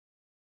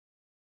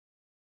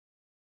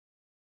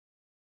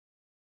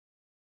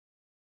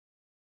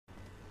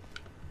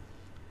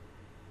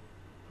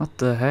What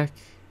the heck?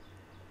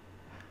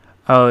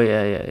 Oh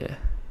yeah.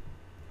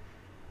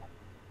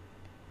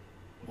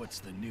 What's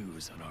the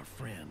news on our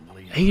friend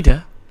Leon?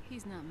 Ada.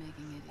 He's not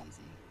making it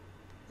easy.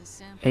 The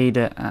sample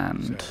Ada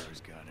and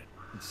Sarah's got it.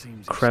 It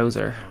seems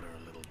Krauser. out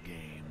our little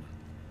game.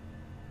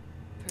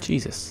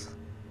 Jesus.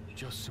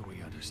 Just so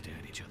we understand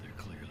each other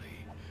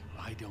clearly,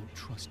 I don't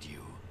trust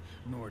you,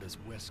 nor does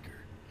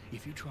Wesker.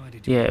 If you try to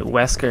do Yeah, anything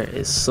Wesker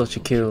is such a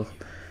cool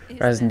Is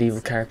Resident that Evil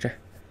so? character.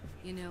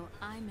 You know,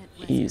 I met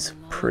He's Wesker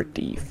along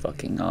pretty the way.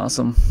 fucking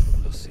awesome.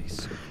 we'll see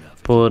soon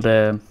enough. But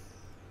Yeah,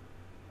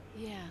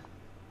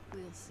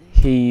 we'll see.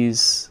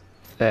 he's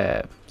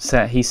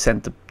he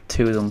sent the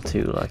two of them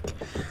to like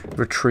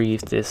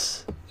retrieve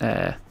this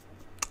the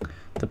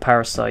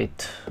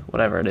parasite,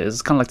 whatever it is.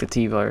 It's kind of like the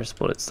T-virus,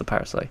 but it's the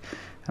parasite,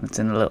 and it's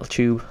in a little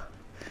tube.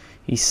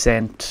 He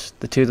sent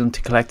the two of them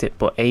to collect it,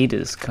 but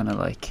Ada's kind of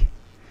like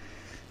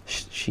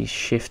she's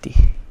shifty.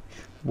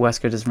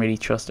 Wesker doesn't really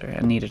trust her,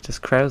 and neither does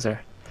Krauser.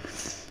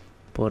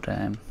 But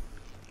yeah,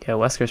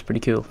 Wesker's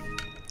pretty cool.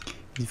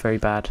 He's very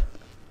bad.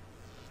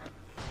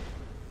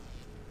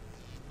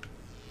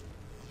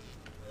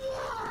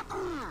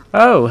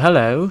 Oh,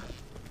 hello.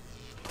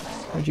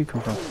 Where'd you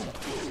come from?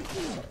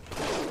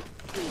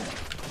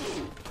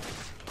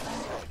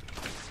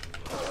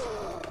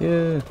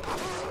 Yeah.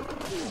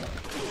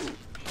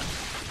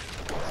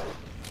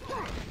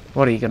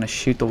 What, are you gonna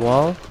shoot the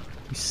wall?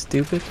 You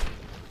stupid.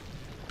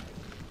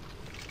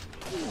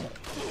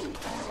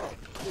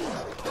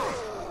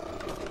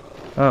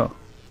 Oh.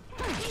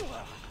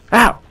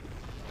 Ow!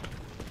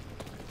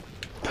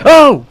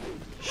 Oh!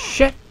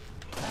 Shit!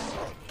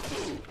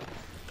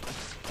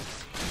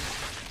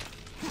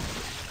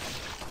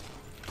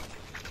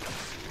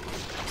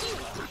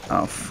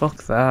 Oh,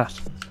 fuck that.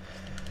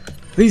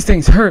 These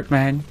things hurt,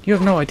 man. You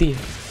have no idea.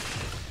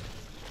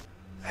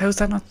 How's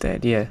that not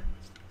dead? Yeah.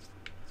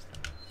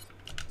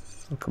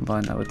 We'll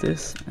combine that with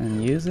this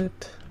and use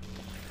it.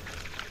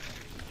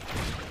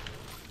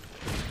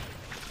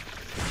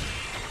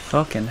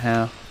 Fucking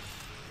hell.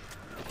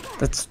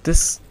 That's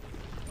this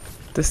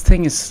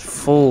thing is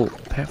full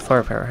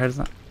firepower. How does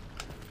that?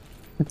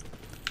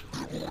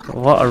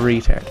 What a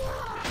retard.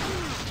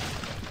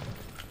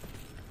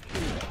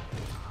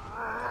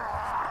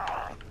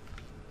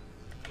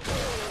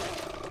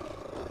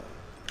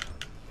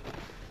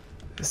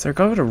 Is there a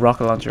guy with a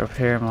rocket launcher up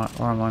here,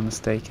 or am I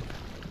mistaken?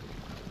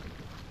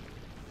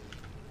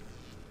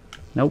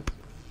 Nope.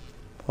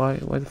 Why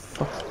the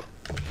fuck?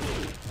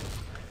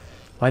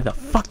 Why the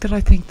fuck did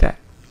I think that?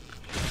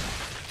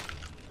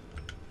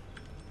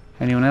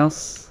 Anyone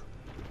else?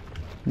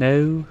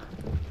 No?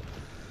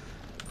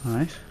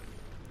 Alright.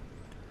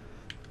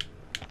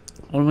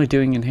 What am I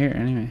doing in here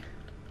anyway?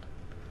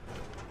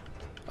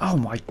 Oh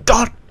my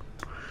god!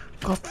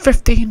 Got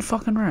 15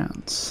 fucking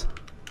rounds.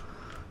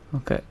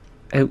 Okay,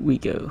 out we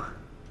go.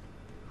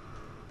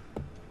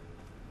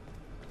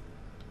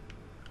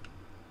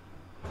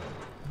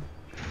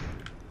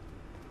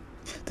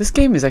 This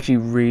game is actually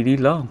really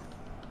long.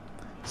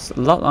 It's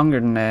a lot longer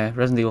than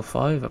Resident Evil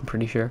 5, I'm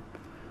pretty sure.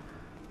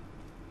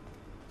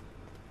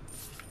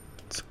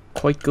 It's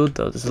quite good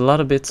though. There's a lot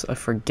of bits I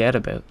forget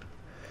about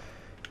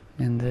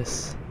in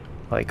this.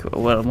 Like,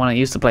 well, when I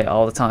used to play it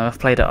all the time, I've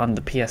played it on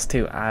the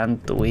PS2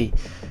 and the Wii.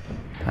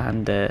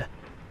 And I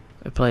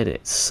played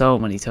it so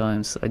many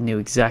times. I knew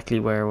exactly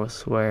where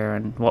was where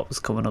and what was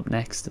coming up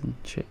next and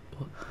shit.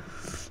 But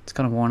it's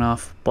kind of worn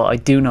off. But I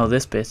do know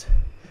this bit.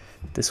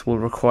 This will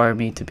require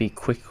me to be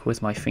quick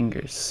with my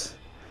fingers.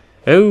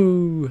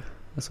 Oh,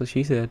 that's what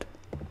she said.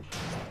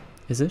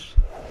 Is it?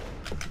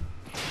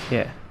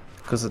 Yeah,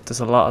 because there's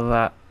a lot of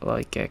that,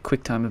 like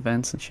quick time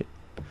events and shit.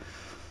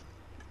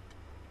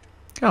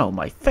 Oh,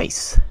 my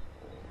face.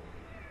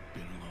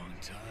 Been a long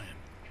time,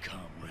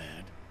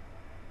 comrade.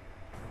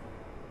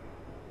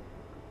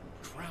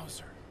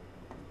 Krauser.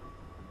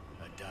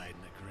 I died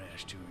in a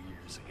crash 2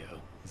 years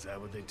ago. Is that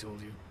what they told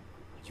you?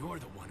 You're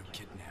the one who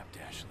kidnapped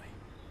Ashley.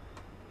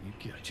 You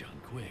catch on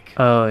quick.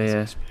 Oh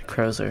yeah,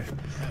 Krauser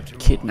After all,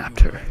 kidnapped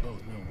you and her. I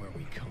both know where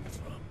we come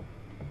from.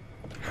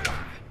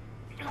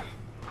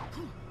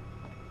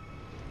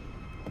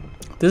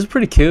 This is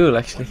pretty cool,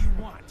 actually. What do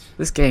you want?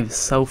 This game is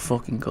so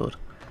fucking good.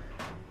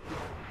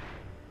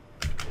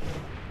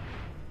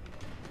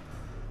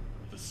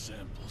 The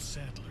sample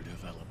Sadler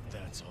developed,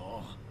 that's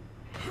all.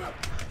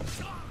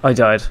 I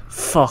died.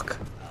 Fuck.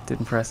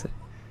 Didn't press it.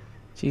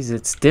 Jeez,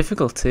 it's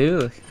difficult too.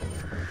 Like,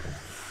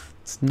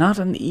 it's not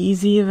an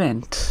easy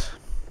event.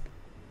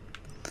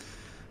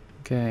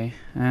 Okay,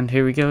 and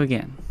here we go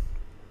again.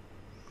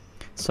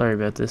 Sorry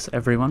about this,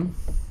 everyone.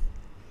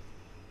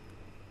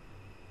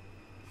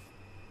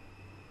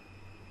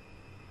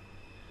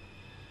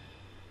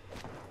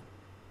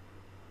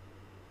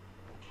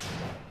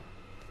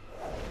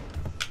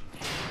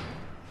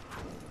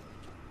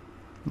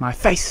 My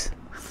face.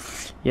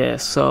 Yeah,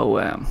 so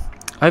I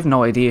have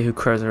no idea who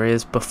Krauser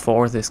is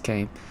before this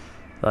game.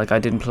 Like, I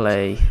didn't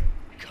play.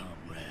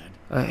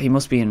 Comrade. He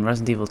must be in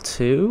Resident Evil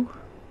 2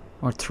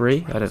 or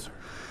 3. I don't. Krauser.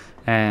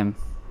 I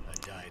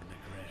died in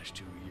a crash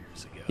 2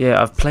 years ago. Yeah,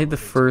 I've played the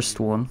first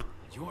one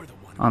You're the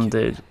one on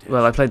the,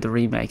 well, I played the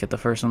remake of the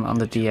first one on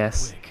the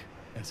DS.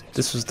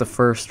 This was the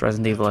first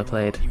Resident Evil I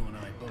played,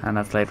 and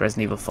I've played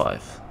Resident Evil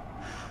 5.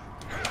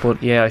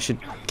 But yeah, I should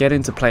get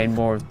into playing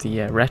more of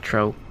the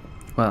retro,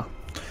 well,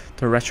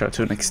 the retro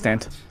to an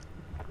extent,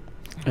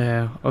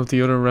 of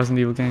the other Resident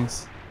Evil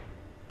games.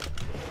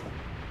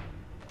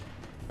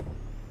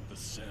 The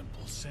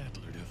sample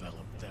Sadler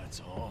developed,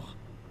 that's all.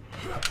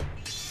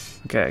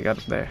 Okay, I got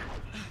it there.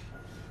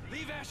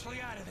 Leave Ashley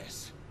out of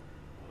this.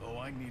 Oh,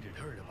 I needed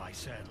her to buy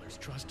Sadler's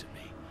trust in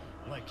me.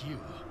 Like you,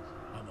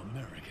 I'm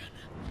American.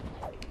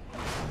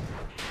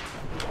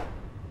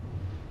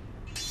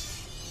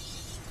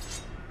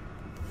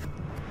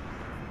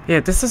 Yeah,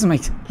 this doesn't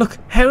make... Look,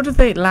 how did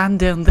they land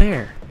down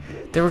there?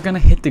 They were gonna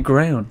hit the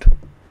ground.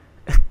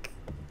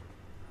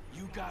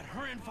 You got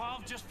her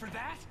involved just for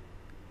that?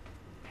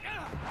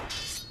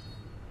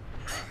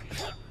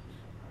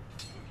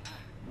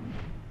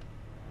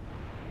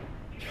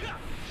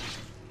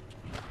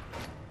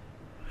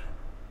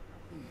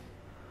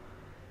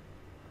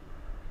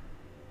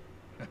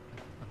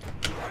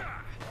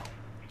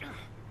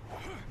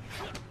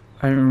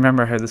 I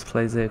remember how this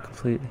plays out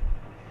completely.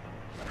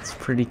 It's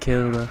pretty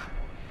cool though.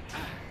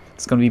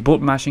 It's gonna be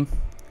button mashing.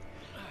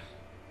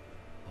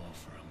 All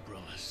for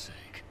Umbrella's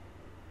sake.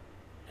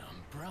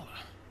 Umbrella.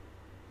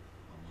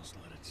 Almost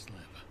let it slip.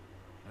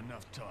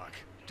 Enough talk.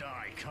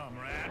 Die,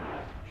 comrade.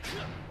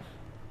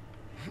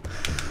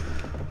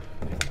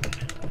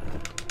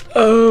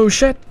 Oh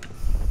shit!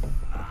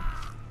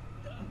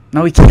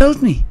 No, he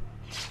killed me!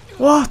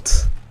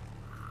 What?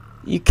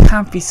 You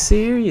can't be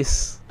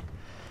serious.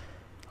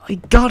 I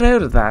got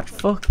out of that.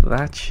 Fuck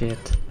that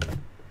shit.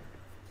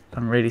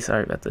 I'm really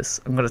sorry about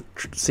this. I'm gonna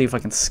see if I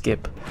can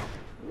skip.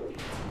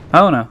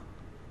 Oh no.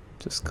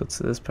 Just cuts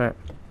to this part.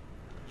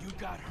 You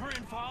got her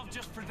involved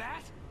just for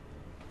that?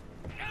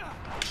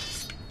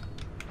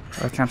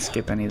 I can't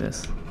skip any of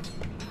this.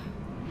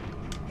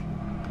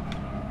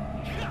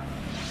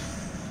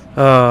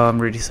 Oh,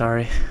 I'm really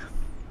sorry.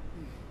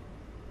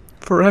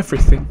 For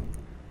everything.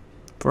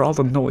 For all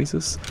the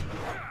noises.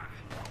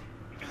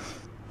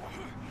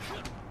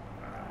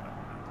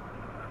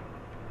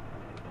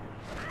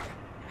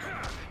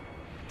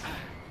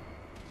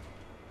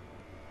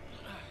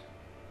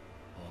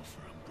 All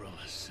for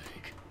Umbrella's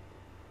sake.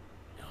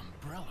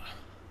 Umbrella.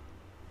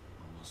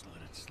 Almost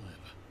let it slip.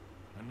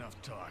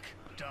 Enough talk.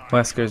 Die.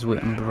 Wesker's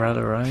with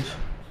Umbrella, right?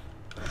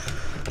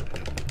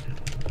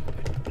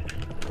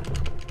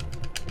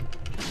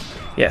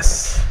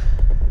 Yes.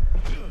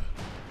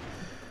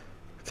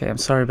 Okay, I'm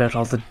sorry about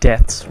all the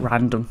deaths,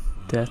 random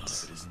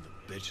deaths. It isn't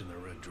the bitch in the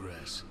red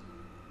dress.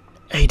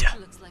 Ada.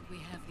 Looks like we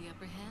have the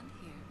upper hand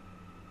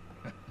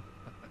here.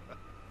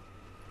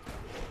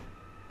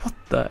 What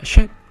the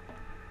shit?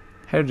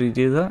 How did he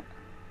do that?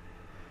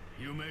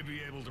 You may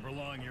be able to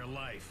prolong your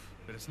life,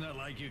 but it's not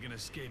like you can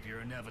escape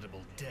your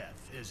inevitable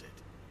death, is it?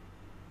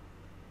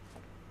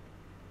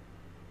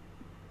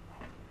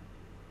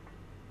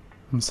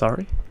 I'm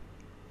sorry?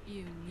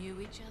 You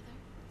knew each other?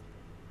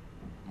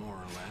 More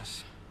or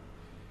less.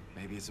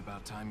 Maybe it's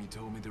about time you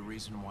told me the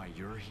reason why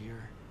you're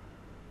here.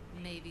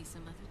 Maybe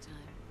some other time.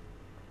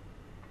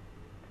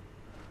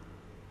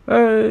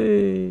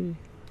 Hey!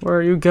 Where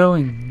are you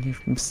going, you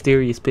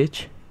mysterious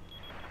bitch?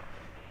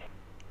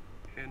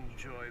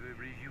 Enjoy the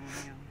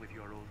reunion with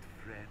your old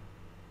friend.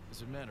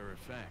 As a matter of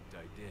fact,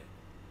 I did.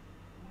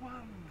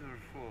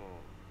 Wonderful.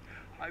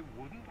 I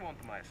wouldn't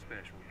want my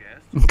special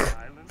guest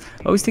silent.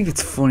 I always think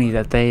it's funny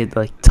that they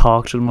like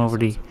talk to them over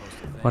the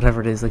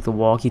whatever it is, like the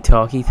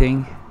walkie-talkie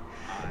thing.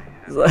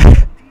 It's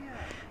like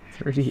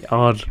it's really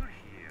odd. You're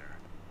here.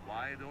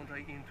 Why don't I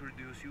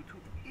introduce you to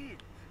it?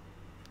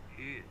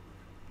 It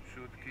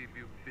should keep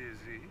you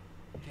busy.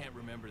 Can't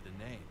remember the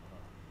name,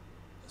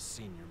 huh? A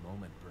senior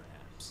moment,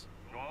 perhaps.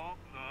 Oh,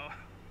 no.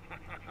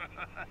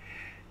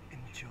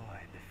 Enjoy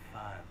the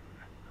fun.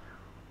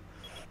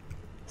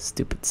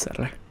 Stupid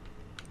settler.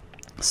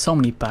 So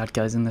many bad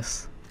guys in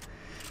this.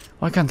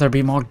 Why can't there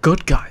be more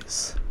good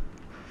guys?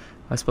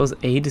 I suppose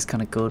Ada's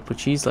kind of good, but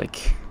she's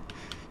like,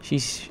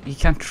 you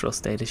can't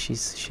trust Ada.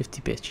 She's a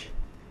shifty bitch.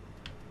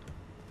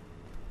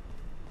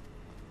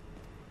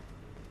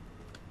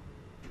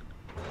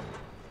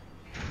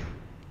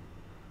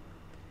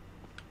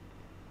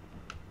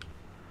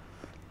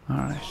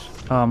 Alright.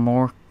 Oh,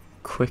 more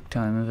quick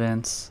time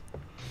events.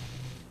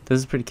 This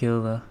is pretty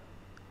cool though.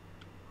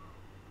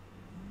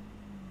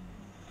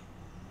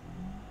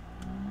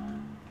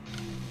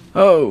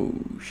 Oh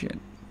shit.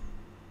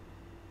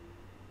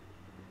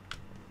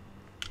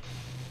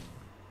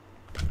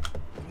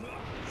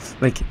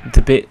 Like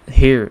the bit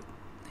here,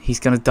 he's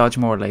gonna dodge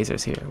more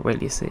lasers here. Wait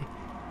till you see.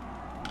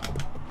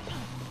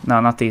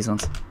 No, not these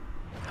ones.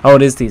 Oh,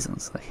 it is these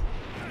ones. Like,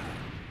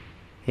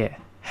 yeah.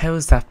 How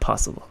is that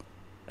possible?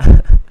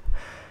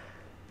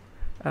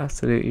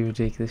 Absolutely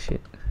ridiculous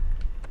shit.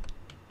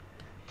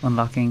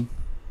 Unlocking.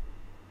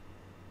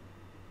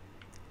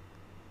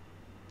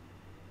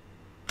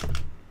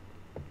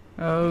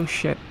 Oh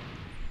shit.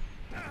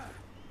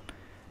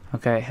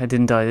 Okay, I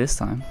didn't die this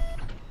time.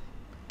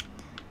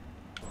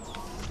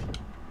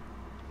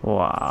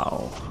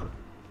 Wow.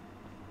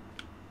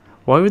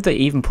 Why would they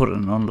even put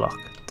an unlock?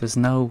 There's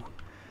no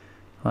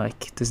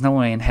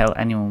way in hell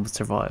anyone would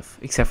survive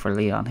except for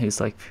Leon, who's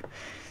like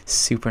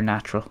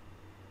supernatural.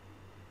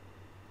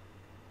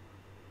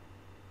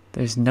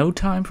 There's no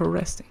time for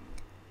resting.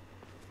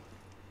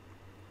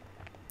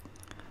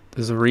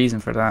 There's a reason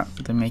for that.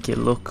 They make you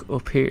look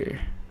up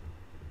here.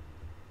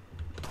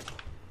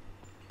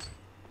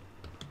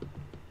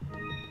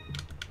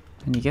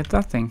 And you get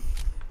that thing.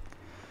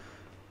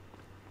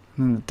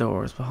 And then the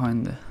door is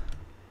behind the...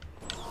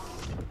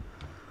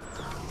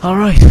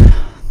 Alright.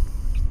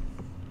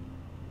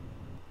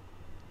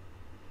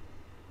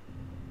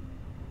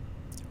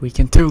 We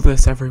can do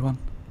this, everyone.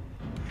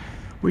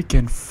 We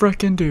can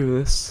frickin' do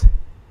this.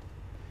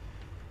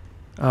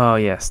 Oh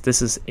yes,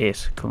 this is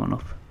it coming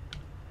up.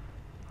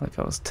 Like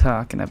I was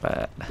talking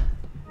about.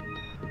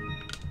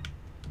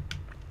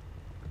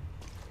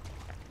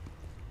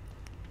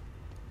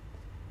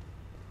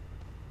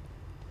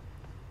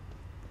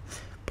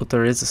 But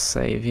there is a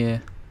save, yeah.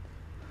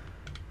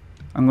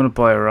 I'm gonna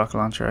buy a rocket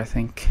launcher, I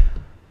think.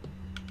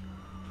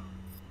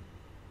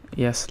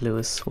 Yes,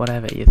 Lewis,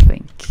 whatever you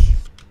think.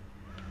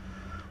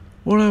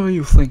 Whatever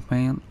you think,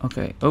 man.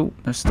 Okay. Oh,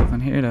 there's stuff in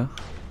here, though.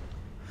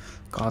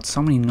 God,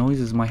 so many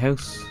noises in my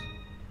house.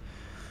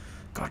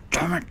 God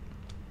damn it.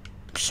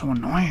 It's so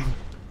annoying.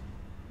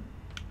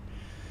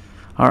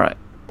 Alright.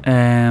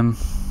 Welcome.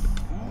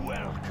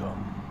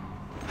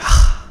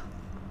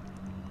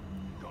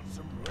 Got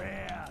some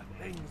rare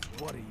things.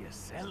 What are you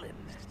selling?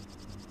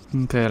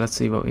 Okay, let's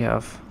see what we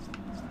have.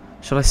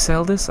 Should I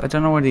sell this? I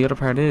don't know where the other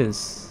part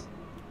is.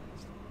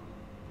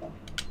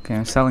 Okay,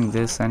 I'm selling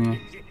this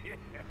anyway.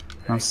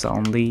 I'm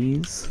selling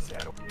these.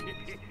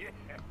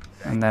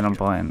 And then I'm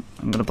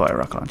gonna buy a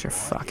rocket launcher.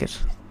 Fuck it.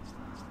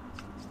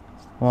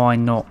 Why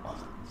not?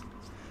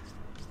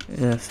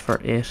 For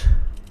it.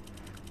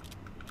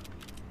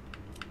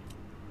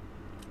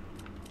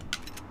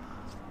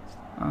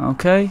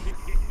 Okay.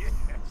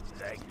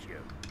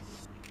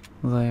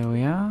 There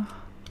we are.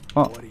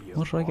 Oh,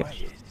 what should I get?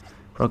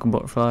 Broken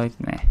butterfly?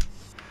 Nah.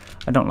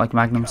 I don't like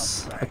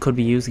magnums. I could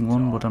be using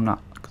one, but I'm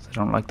not, because I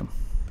don't like them.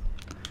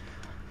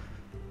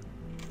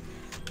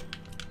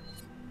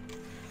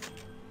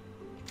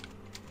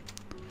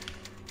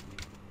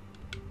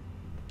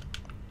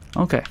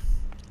 Okay.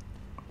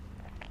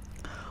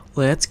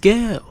 Let's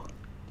go.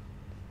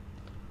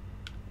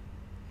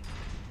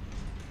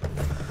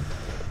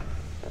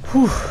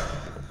 Whew.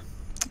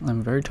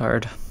 I'm very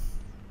tired.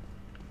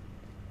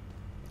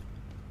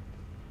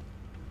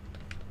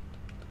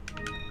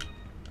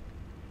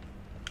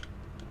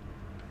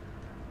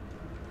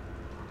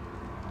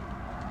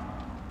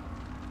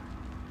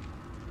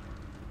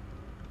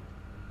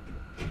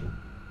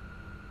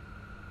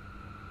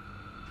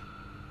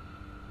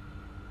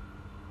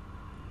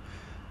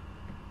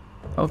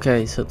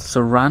 Okay, so it's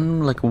a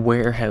random like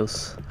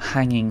warehouse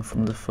hanging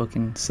from the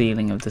fucking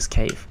ceiling of this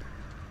cave.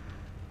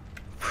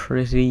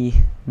 Pretty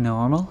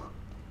normal.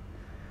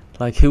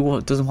 Like, who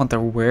doesn't want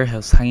their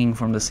warehouse hanging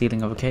from the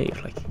ceiling of a cave?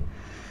 Like,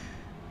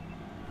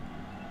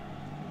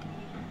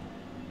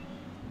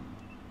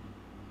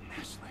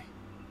 Ashley,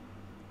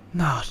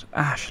 not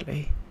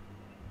Ashley.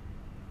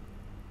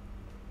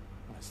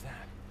 what's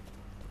that?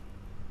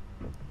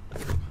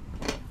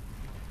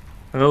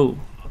 Oh.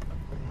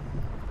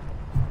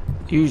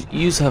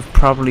 You have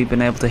probably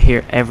been able to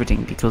hear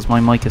everything because my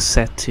mic is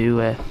set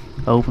to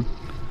open.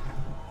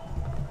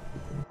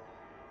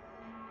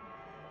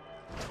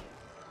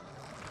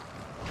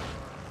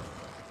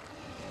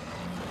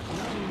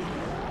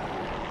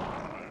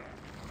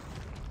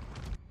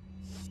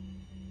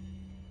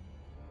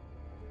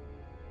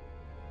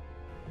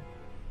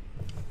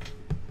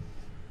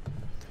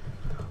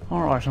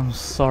 Alright, I'm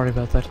sorry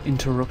about that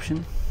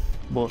interruption,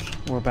 but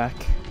we're back.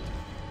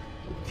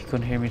 If you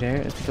couldn't hear me there,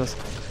 it's because...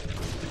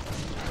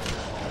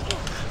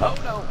 Oh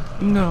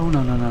no!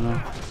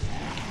 No.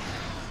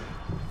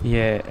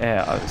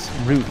 Yeah, I was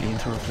rudely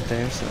interrupted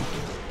there, so...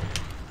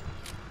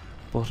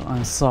 But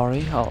I'm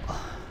sorry,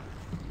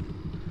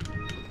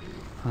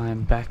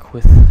 I'm back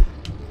with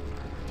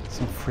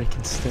some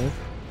freaking stuff.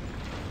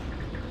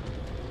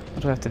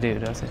 What do I have to do?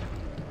 That's it.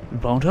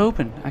 Won't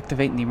open.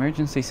 Activating the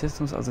emergency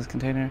systems of this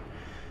container.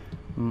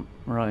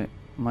 Right,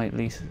 might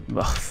least.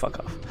 Oh, fuck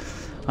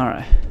off. All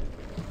right.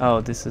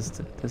 Oh, this is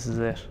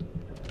it.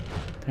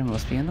 There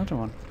must be another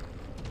one.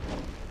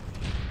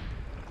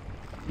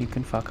 You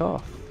can fuck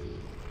off,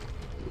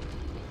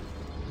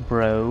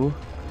 bro.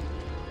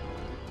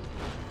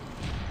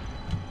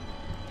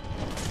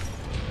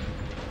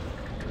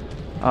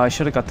 Oh, I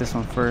should have got this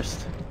one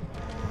first.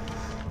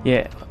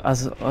 Yeah,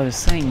 as I was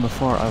saying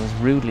before, I was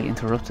rudely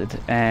interrupted.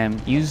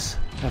 Yous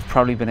have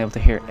probably been able to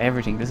hear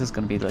everything. This is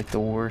going to be like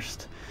the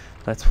worst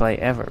Let's Play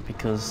ever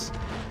because,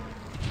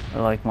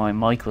 like, my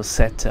mic was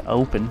set to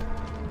open.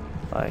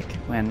 Like,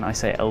 when I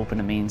say open,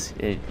 it means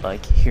it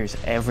like hears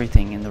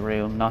everything in the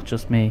room, not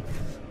just me.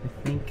 I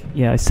think.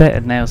 Yeah, I set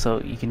it now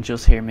so you can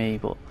just hear me.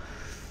 But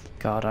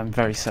God, I'm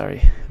very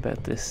sorry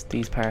about this.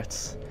 These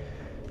parts.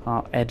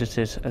 I'll edit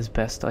it as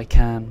best I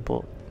can,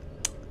 but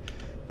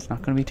It's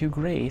not going to be too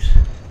great.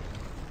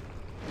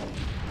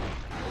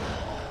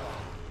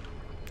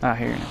 Ah,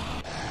 here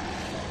now.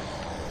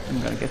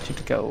 I'm going to get you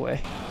to go away.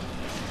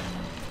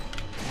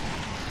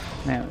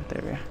 Now,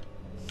 there we are.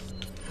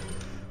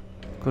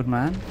 Good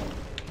man.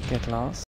 Get lost.